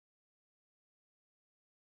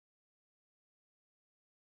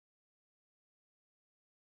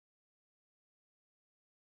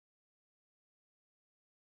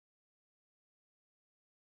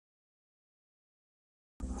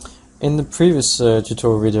In the previous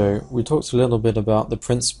tutorial video, we talked a little bit about the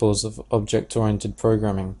principles of object-oriented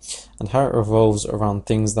programming and how it revolves around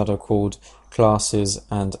things that are called classes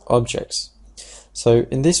and objects. So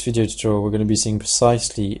in this video tutorial, we're going to be seeing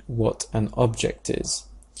precisely what an object is.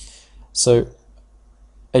 So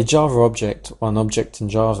a Java object, or an object in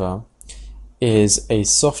Java, is a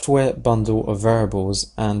software bundle of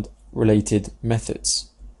variables and related methods.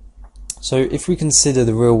 So if we consider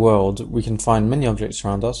the real world, we can find many objects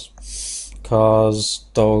around us: cars,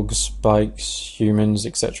 dogs, bikes, humans,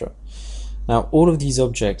 etc. Now all of these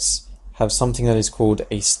objects have something that is called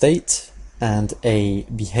a state and a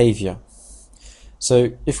behavior.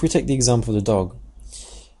 So if we take the example of the dog,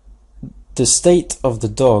 the state of the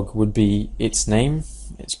dog would be its name,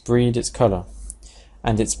 its breed, its color,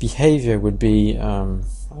 and its behavior would be I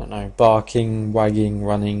don't know, barking, wagging,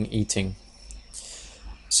 running, eating.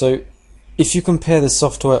 So if you compare the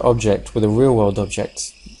software object with a real-world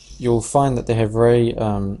object, you'll find that they have very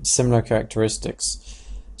similar characteristics.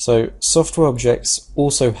 So software objects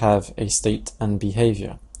also have a state and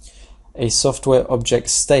behavior. A software object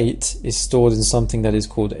state is stored in something that is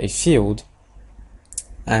called a field,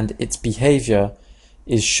 and its behavior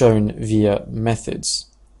is shown via methods.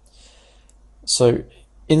 So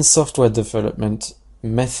in software development,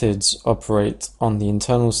 methods operate on the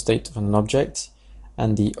internal state of an object,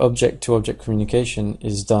 and the object-to-object communication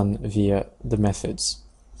is done via the methods.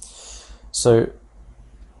 So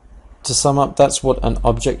to sum up, that's what an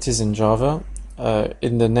object is in Java.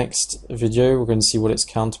 In the next video, we're going to see what its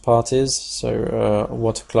counterpart is, so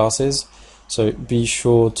what a class is. So be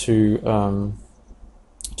sure to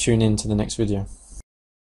tune in to the next video.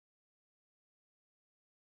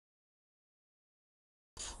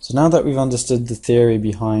 So now that we've understood the theory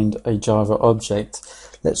behind a Java object,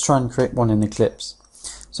 let's try and create one in Eclipse.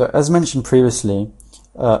 So as mentioned previously,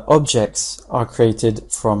 objects are created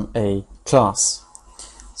from a class.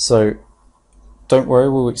 So don't worry,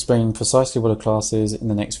 we'll explain precisely what a class is in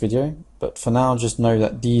the next video, but for now just know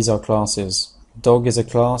that these are classes. Dog is a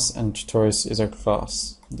class and tutorials is a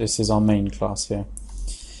class. This is our main class here.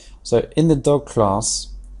 So in the dog class,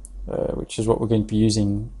 which is what we're going to be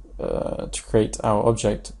using to create our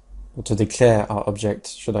object, or to declare our object,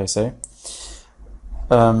 should I say,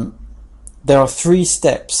 there are three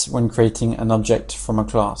steps when creating an object from a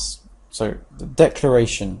class. So the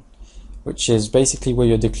declaration, which is basically where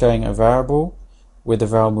you're declaring a variable with a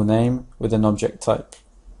variable name with an object type.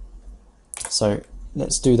 So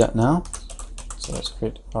let's do that now. So let's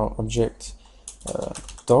create our object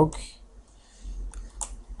dog,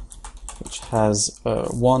 which has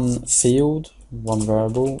one field, one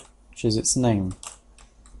variable, which is its name.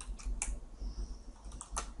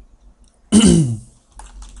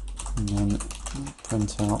 And then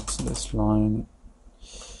print out this line,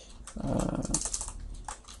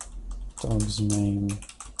 dog's name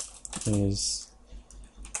is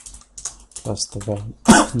plus the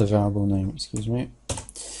variable name, excuse me.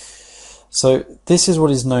 So this is what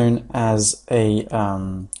is known as a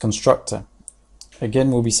constructor. Again,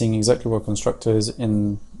 we'll be seeing exactly what a constructor is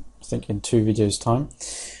in, I think, in 2 videos time.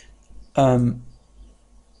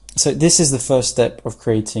 So this is the first step of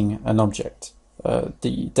creating an object,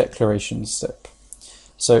 the declaration step.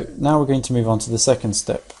 So now we're going to move on to the second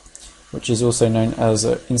step, which is also known as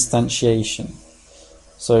instantiation.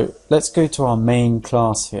 So let's go to our main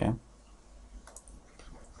class here,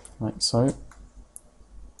 like so.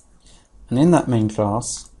 And in that main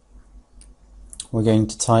class, we're going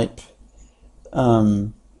to type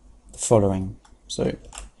the following. So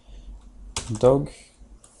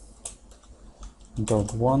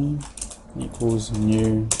dog1 equals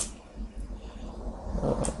new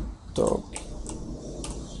dog,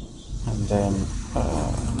 and then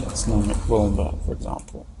let's name it Wilbur, for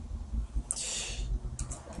example.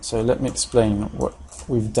 So let me explain what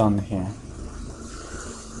we've done here.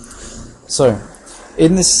 So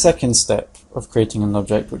in this second step of creating an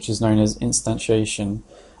object, which is known as instantiation,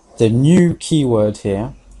 the new keyword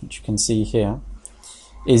here, which you can see here,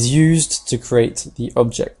 is used to create the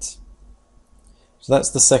object. So that's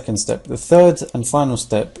the second step. The third and final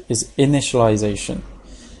step is initialization.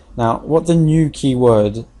 Now, what the new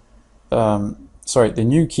keyword, the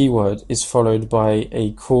new keyword is followed by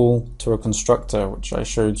a call to a constructor, which I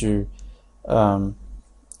showed you in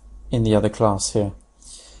the other class here.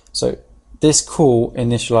 So this call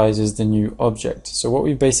initializes the new object. So what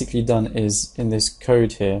we've basically done is, in this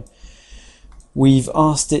code here, we've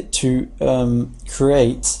asked it to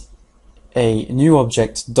create a new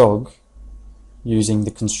object dog using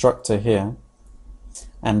the constructor here,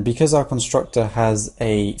 and because our constructor has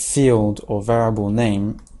a field or variable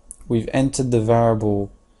name, we've entered the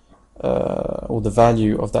variable or the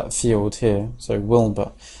value of that field here, so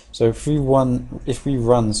Wilbur. So if we run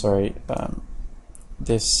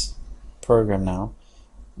this program now,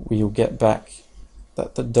 we'll get back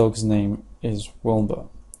that the dog's name is Wilbur.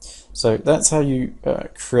 So that's how you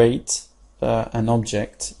create an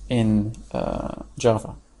object in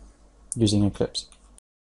Java using Eclipse.